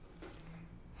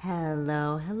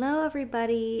Hello,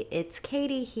 everybody. It's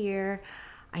Katie here.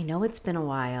 I know it's been a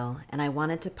while, and I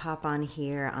wanted to pop on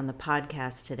here on the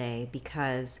podcast today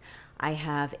because I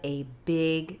have a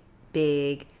big,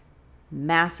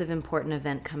 massive, important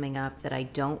event coming up that I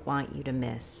don't want you to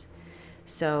miss.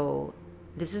 So,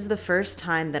 this is the first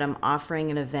time that I'm offering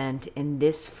an event in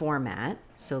this format,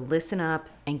 so listen up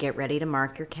and get ready to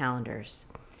mark your calendars.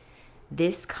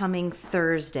 This coming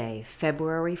Thursday,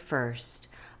 February 1st,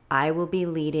 I will be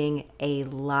leading a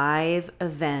live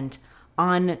event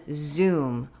on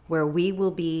Zoom where we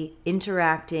will be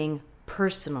interacting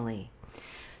personally.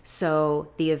 So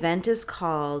the event is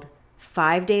called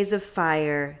 5 Days of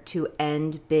Fire to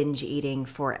End Binge Eating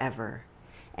Forever.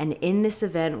 And in this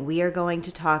event, we are going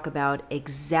to talk about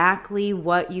exactly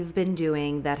what you've been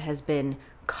doing that has been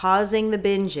causing the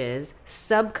binges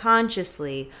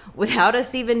subconsciously without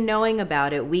us even knowing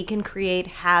about it. We can create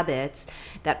habits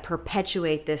that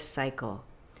perpetuate this cycle.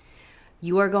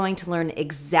 You are going to learn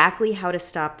exactly how to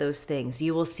stop those things.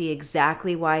 You will see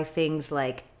exactly why things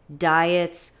like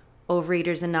diets,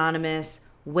 Overeaters Anonymous,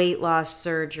 weight loss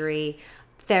surgery,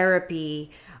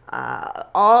 therapy,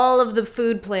 all of the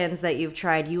food plans that you've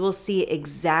tried, you will see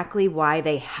exactly why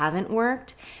they haven't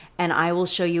worked. And I will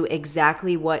show you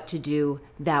exactly what to do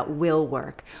that will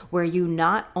work, where you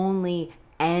not only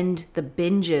end the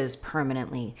binges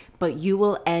permanently, but you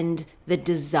will end the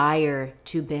desire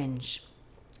to binge.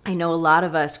 I know a lot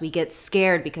of us, we get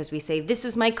scared because we say, this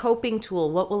is my coping tool.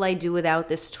 What will I do without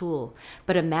this tool?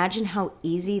 But imagine how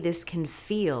easy this can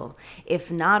feel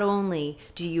if not only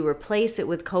do you replace it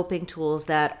with coping tools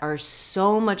that are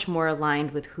so much more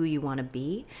aligned with who you want to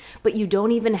be, but you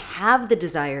don't even have the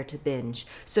desire to binge.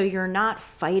 So you're not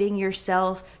fighting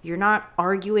yourself. You're not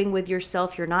arguing with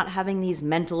yourself. You're not having these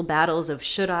mental battles of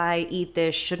should I eat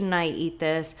this? Shouldn't I eat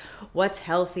this? What's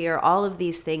healthier? All of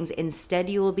these things. Instead,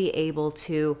 you will be able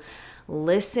to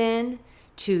listen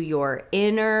to your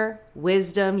inner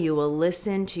wisdom. You will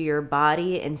listen to your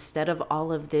body instead of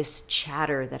all of this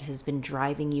chatter that has been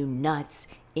driving you nuts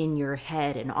in your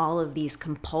head and all of these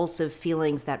compulsive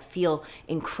feelings that feel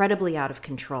incredibly out of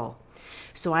control.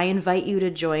 So I invite you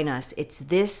to join us. It's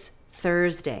this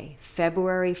Thursday,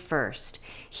 February 1st.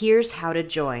 Here's how to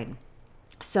join.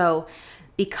 So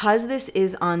because this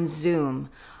is on Zoom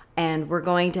and we're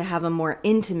going to have a more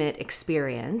intimate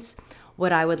experience,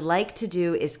 what I would like to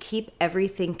do is keep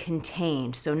everything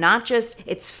contained. So not just,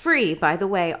 it's free, by the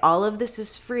way, all of this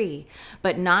is free,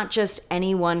 but not just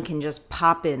anyone can just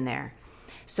pop in there.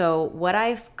 So what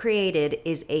I've created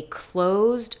is a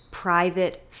closed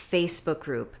private Facebook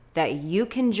group that you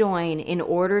can join in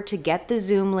order to get the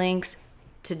Zoom links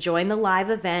to join the live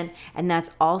event. And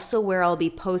that's also where I'll be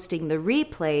posting the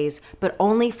replays, but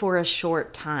only for a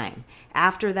short time.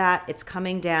 After that, it's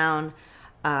coming down.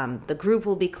 The group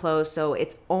will be closed, so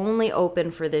it's only open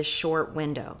for this short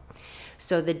window.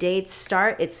 So the dates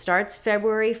it starts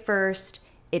February 1st,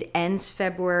 it ends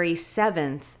February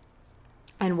 7th.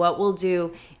 And what we'll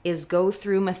do is go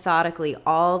through methodically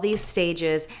all these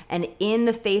stages. And in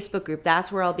the Facebook group,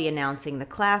 that's where I'll be announcing the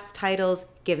class titles,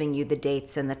 giving you the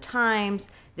dates and the times.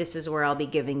 This is where I'll be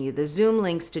giving you the Zoom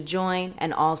links to join,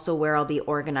 and also where I'll be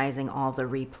organizing all the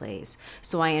replays.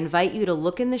 So I invite you to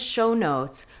look in the show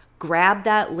notes, grab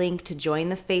that link to join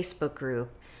the Facebook group.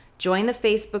 Join the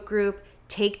Facebook group,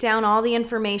 take down all the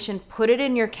information, put it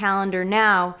in your calendar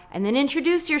now, and then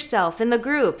introduce yourself in the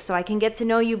group so I can get to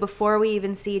know you before we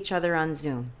even see each other on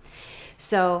Zoom.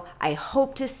 So I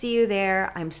hope to see you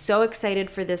there. I'm so excited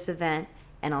for this event,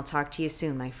 and I'll talk to you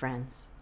soon, my friends.